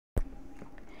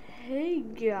Hey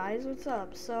guys, what's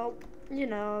up? So, I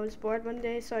was bored one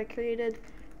day, so I created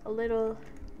a little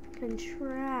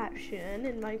contraption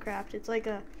in Minecraft. It's like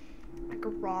a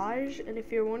garage, and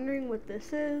if you're wondering what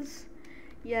this is,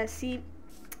 yeah, see,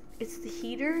 it's the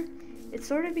heater. It's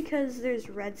sort of because there's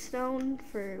redstone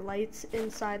for lights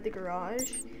inside the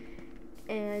garage,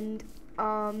 and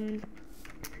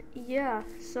yeah,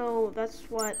 so that's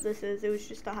what this is. It was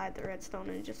just to hide the redstone,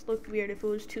 and it just looked weird if it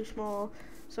was too small,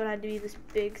 so it had to be this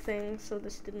big thing, so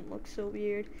this didn't look so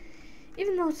weird,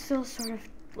 even though it still sort of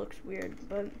looks weird,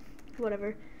 but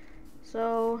whatever.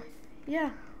 So yeah,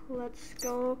 let's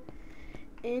go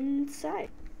inside.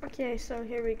 Okay, so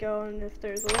here we go, and if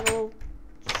there's a little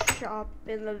chop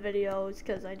in the video, it's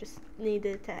because I just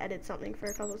needed to edit something for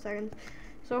a couple seconds.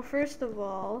 So first of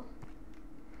all,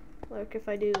 look, if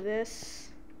I do this,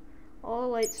 all the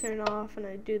lights turn off, and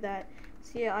I do that.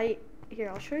 See, here,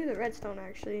 I'll show you the redstone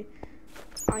actually.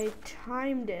 I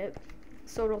timed it,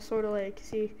 so it'll sort of like,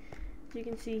 see, you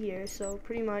can see here, so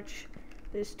pretty much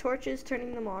there's torches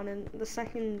turning them on, and the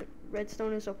second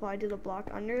redstone is applied to the block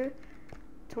under,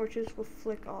 torches will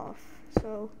flick off.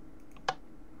 So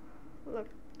look,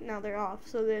 now they're off,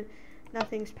 so that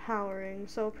nothing's powering.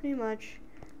 So pretty much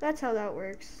that's how that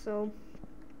works. So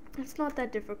it's not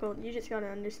that difficult, you just gotta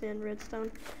understand redstone.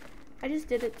 I just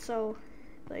did it so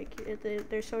like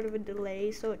there's sort of a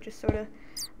delay, so it just sort of,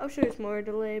 I'm sure there's more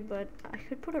delay, but I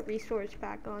could put a resource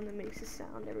pack on that makes a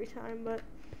sound every time. But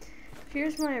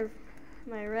here's my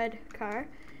red car.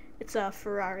 It's a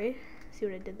Ferrari. See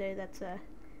what I did there? That's a,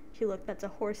 if you look, that's a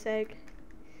horse egg.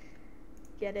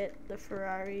 Get it? The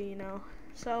Ferrari, you know.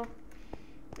 So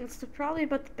it's probably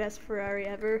about the best Ferrari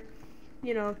ever.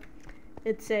 You know,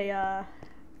 it's a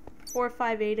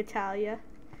 458 Italia.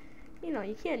 You know,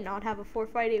 you can't not have a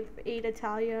 458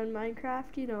 Italia in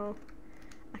Minecraft. You know,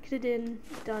 I could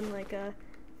have done like a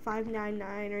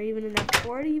 599 or even an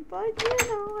F40, but you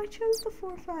know, I chose the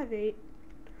 458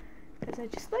 because I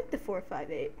just like the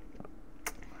 458.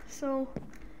 So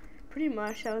pretty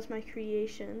much that was my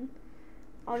creation.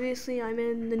 Obviously I'm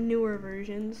in the newer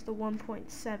versions, the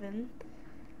 1.7,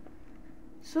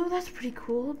 so that's pretty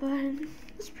cool, but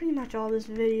that's pretty much all this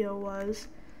video was.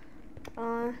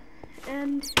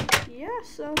 And yeah,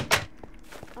 so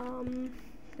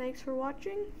thanks for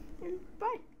watching, and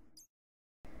bye.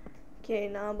 Okay,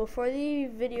 now before the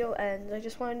video ends, I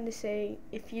just wanted to say,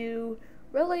 if you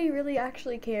really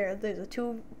actually care, there's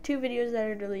two videos that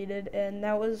are deleted, and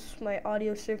that was my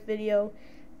audio surf video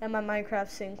and my Minecraft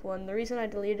sync one. The reason I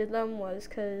deleted them was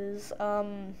because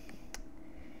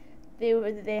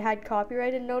they had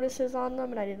copyrighted notices on them,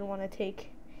 and I didn't want to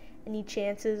take any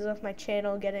chances of my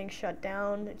channel getting shut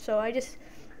down. So I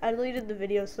deleted the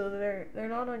videos, so they're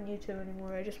not on YouTube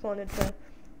anymore. I just wanted to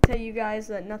tell you guys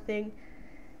that nothing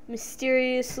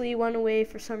mysteriously went away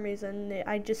for some reason.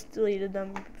 I just deleted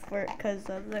them because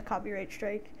of the copyright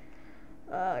strike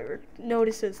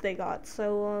notices they got.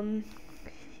 So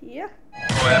yeah.